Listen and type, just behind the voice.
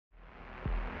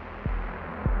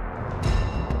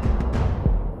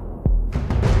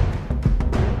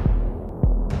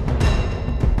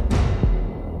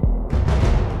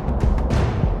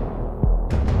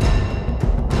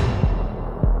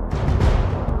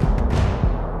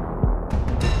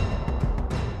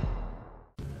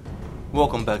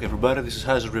Welcome back everybody, this is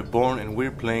HazaRDReborN and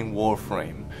we're playing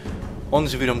Warframe. On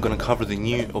this video I'm going to cover the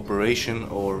new operation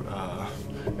or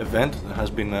event that has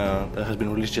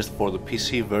been released just for the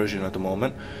PC version at the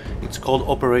moment. It's called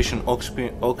Operation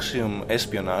Oxium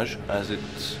Espionage, as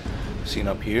it's seen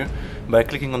up here. By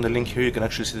clicking on the link here you can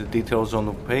actually see the details on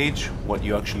the page, what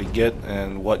you actually get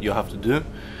and what you have to do.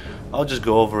 I'll just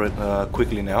go over it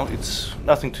quickly now. It's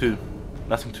nothing too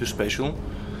special.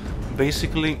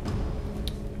 Basically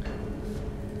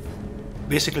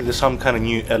there's some kind of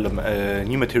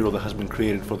new material that has been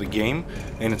created for the game,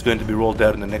 and it's going to be rolled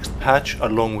out in the next patch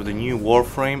along with a new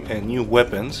Warframe and new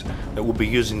weapons that will be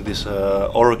using this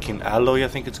Orokin alloy, I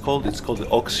think it's called. It's called the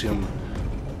Oxium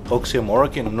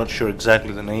Orokin, I'm not sure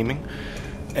exactly the naming.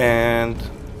 And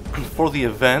for the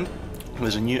event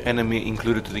there's a new enemy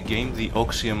included to the game, the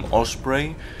Oxium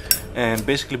Osprey. And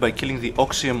basically by killing the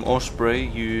Oxium Osprey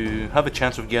you have a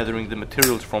chance of gathering the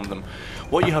materials from them.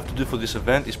 What you have to do for this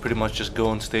event is pretty much just go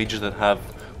on stages that have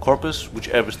corpus,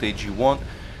 whichever stage you want,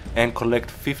 and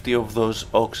collect 50 of those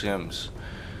Oxiums.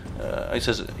 It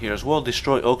says here as well,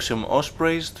 destroy Oxium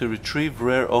Ospreys to retrieve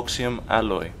rare Oxium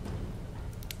alloy.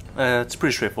 It's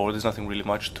pretty straightforward, there's nothing really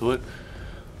much to it.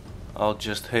 I'll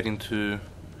just head into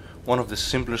one of the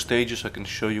simpler stages so I can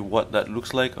show you what that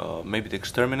looks like, maybe the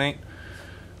Exterminate.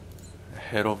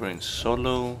 Head over in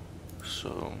solo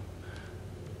so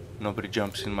nobody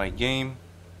jumps in my game.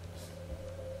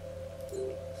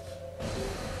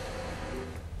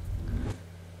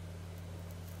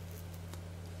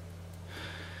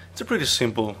 It's a pretty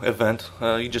simple event.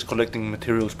 You're just collecting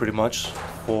materials pretty much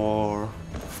for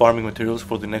farming materials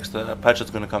for the next patch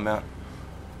that's going to come out.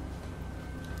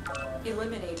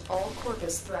 Eliminate all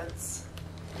corpus threats.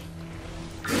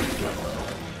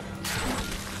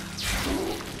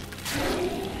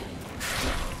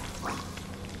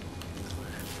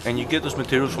 And you get those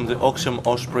materials from the Oxium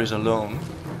Ospreys alone.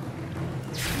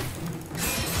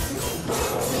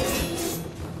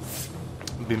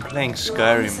 I've been playing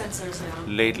Skyrim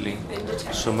lately,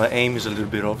 so my aim is a little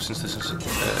bit off since the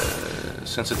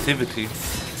sensitivity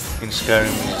in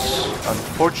Skyrim is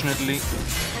unfortunately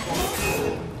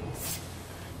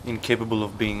incapable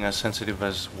of being as sensitive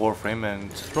as Warframe,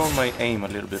 and it's thrown my aim a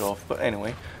little bit off, but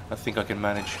anyway, I think I can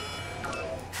manage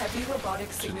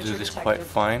to do this quite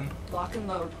fine. Lock and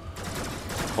load.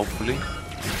 Hopefully.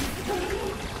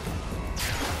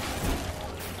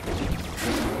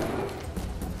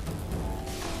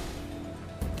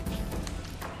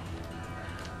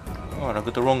 Oh, and I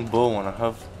got the wrong bow on.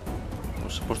 I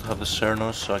was supposed to have the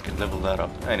Cernos so I can level that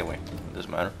up. Anyway, it doesn't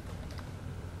matter.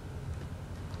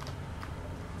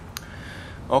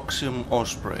 Oxium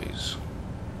Ospreys.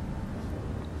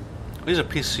 This is a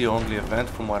PC only event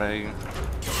from what I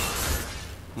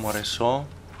saw.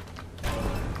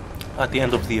 At the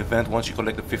end of the event, once you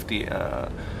collect the 50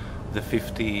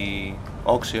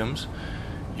 Oxiums,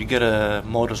 you get a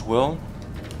mod as well,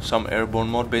 some airborne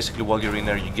mod. Basically while you're in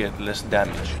there you get less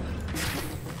damage.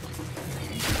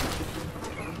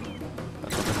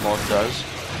 That's what the mod does.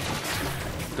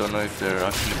 Don't know if they're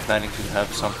actually planning to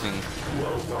have some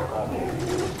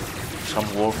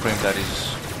Warframe that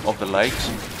is of the likes.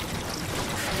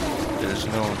 There's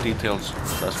no details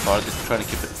thus far. They're trying to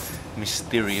keep it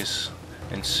mysterious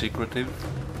and secretive.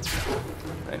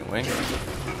 Anyway,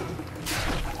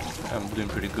 I'm doing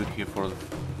pretty good here for the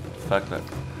fact that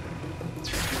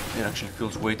it actually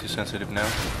feels way too sensitive now.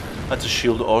 That's a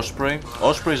shield Osprey.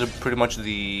 Ospreys are pretty much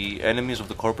the enemies of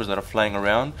the corpus that are flying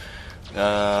around.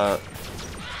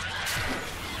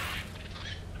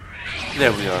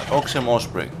 There we are, Oxium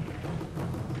Osprey.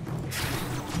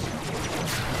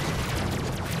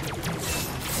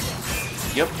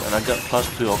 Yep, and I got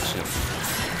 +2 Oxium.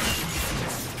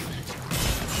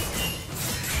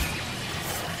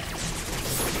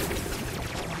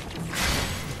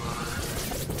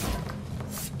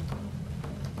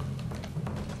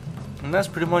 And that's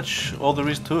pretty much all there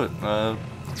is to it.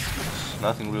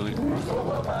 Nothing really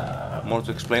more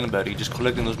to explain about it. You're just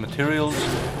collecting those materials,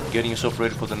 getting yourself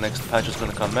ready for the next patch that's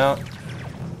going to come out.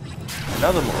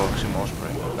 Another Oxium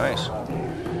Osprey. Nice.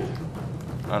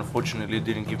 Unfortunately it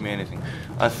didn't give me anything.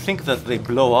 I think that they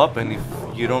blow up, and if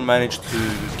you don't manage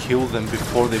to kill them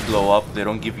before they blow up, they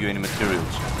don't give you any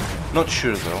materials. Not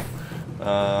sure though.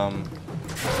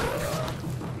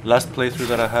 Last playthrough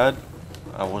that I had,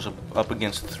 I was up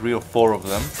against 3 or 4 of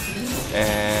them,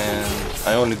 and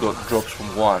I only got drops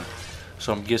from 1.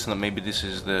 So I'm guessing that maybe this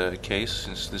is the case,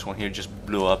 since this one here just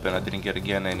blew up and I didn't get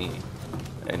again any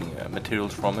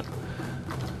materials from it.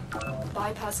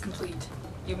 Bypass complete.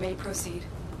 You may proceed.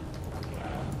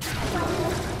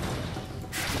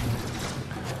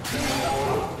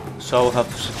 So I'll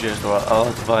have to suggest, or I'll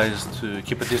advise to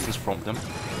keep a distance from them.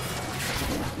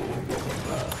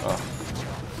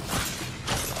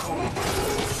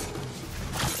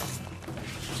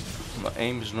 My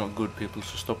aim is not good, people,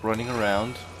 so stop running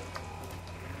around.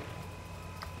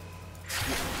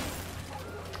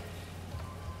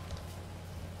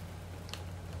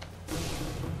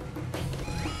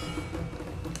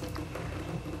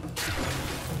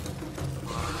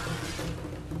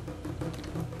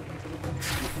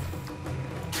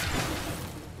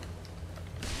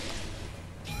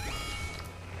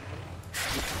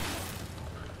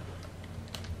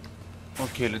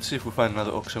 Okay, let's see if we find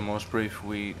another Oxium Espionage. If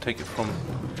we take it from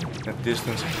a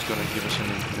distance, it's gonna give us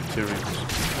any materials.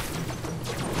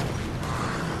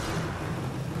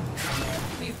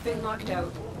 We've been locked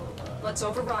out. Let's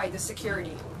override the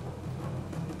security.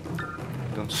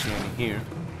 Don't see any here.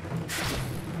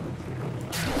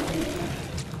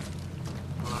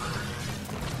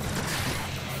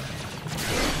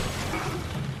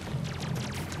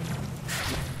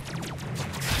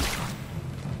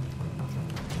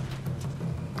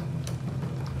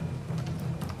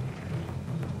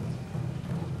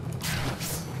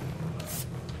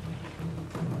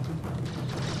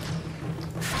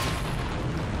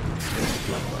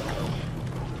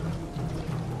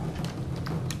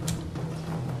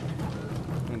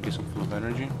 Get some full of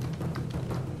energy.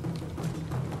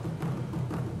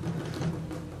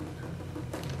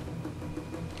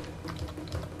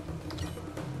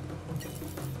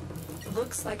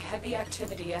 Looks like heavy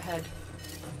activity ahead.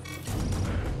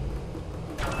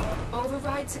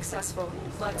 Override successful.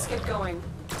 Let's get going.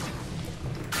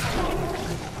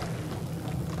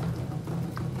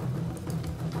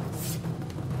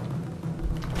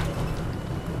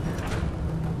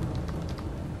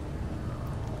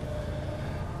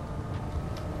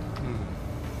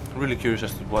 Really curious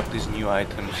as to what these new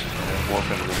items in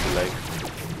Warframe will be like.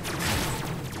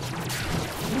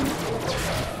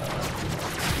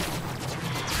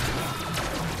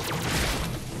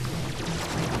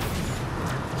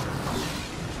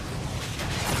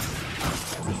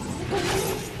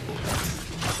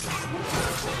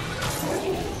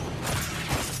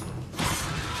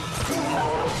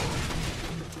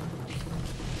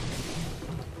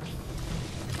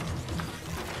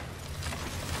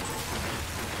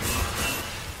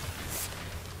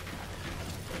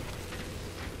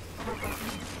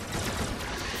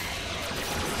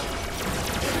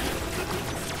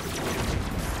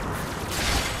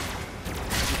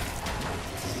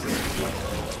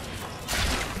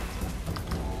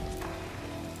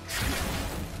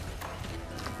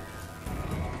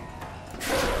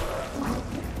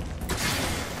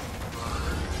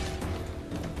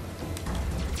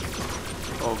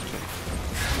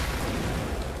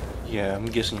 Yeah, I'm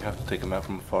guessing you have to take them out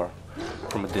from afar,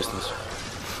 from a distance.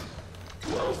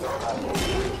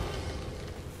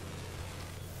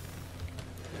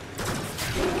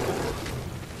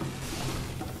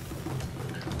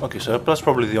 Okay, so that's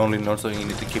probably the only notes that you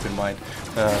need to keep in mind.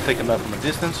 Take them out from a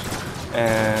distance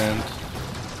and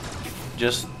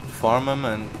just farm them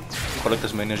and collect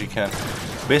as many as you can.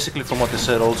 Basically, from what they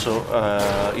said also,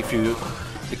 if you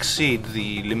exceed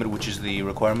the limit, which is the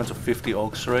requirements of 50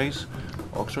 Oxrays,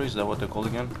 is that what they're called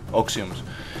again? Oxium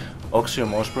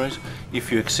Espionage.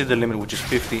 If you exceed the limit, which is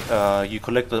 50, you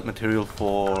collect that material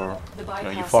for,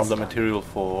 you farm the material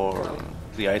for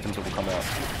the items that will come out.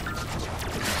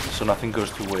 So nothing goes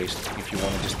to waste if you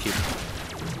want to just keep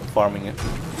farming it.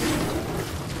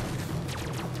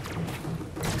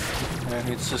 And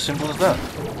it's as simple as that.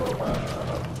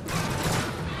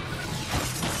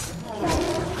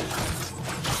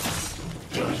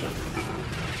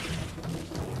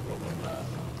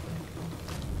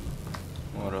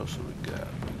 What else do we got?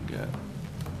 We got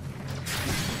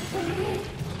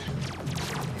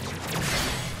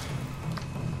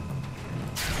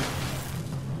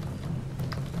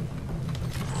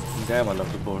damn, I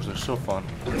love the bows, they're so fun.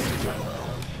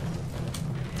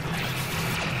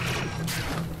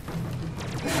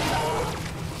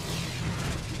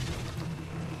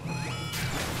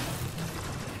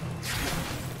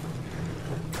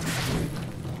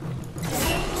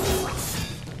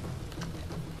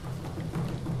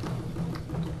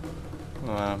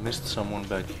 I missed someone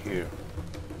back here.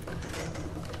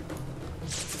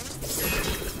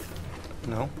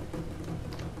 No?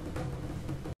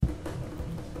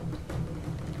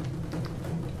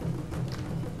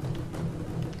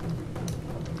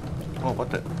 Oh, what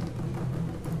the?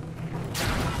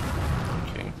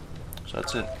 Okay, so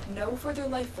that's it. No further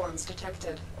life forms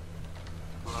detected.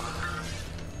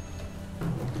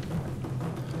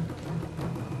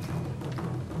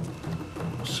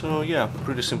 So yeah,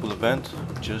 pretty simple event,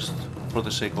 just for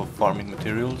the sake of farming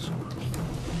materials.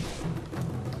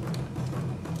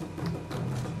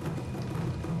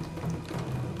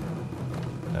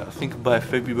 I think by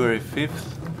February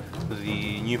 5th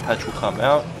the new patch will come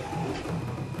out,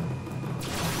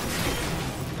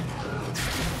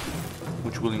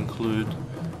 which will include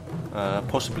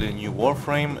possibly a new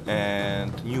Warframe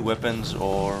and new weapons,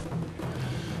 or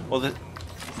they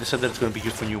said that it's going to be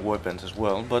used for new weapons as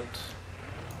well, but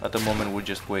at the moment we're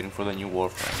just waiting for the new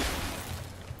Warframe.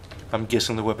 I'm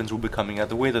guessing the weapons will be coming out.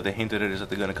 The way that they hinted it is that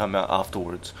they're going to come out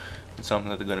afterwards. It's something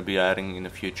that they're going to be adding in the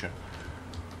future.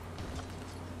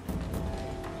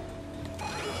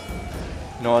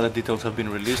 No other details have been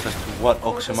released as to what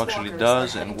Oxium actually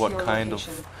does and what kind of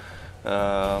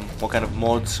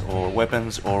mods or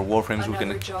weapons or Warframes we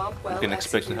can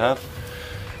expect to have.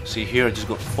 See here, I just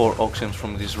got 4 Oxiums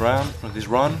from this run.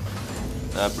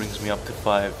 That brings me up to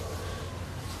 5,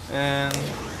 and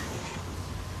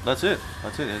that's it.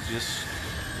 It's just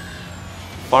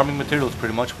farming materials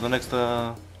pretty much for the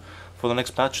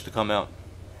next patch to come out.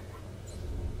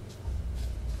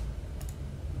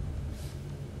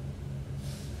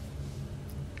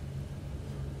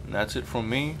 And that's it from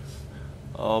me.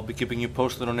 I'll be keeping you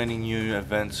posted on any new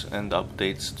events and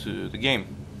updates to the game.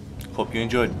 Hope you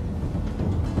enjoyed.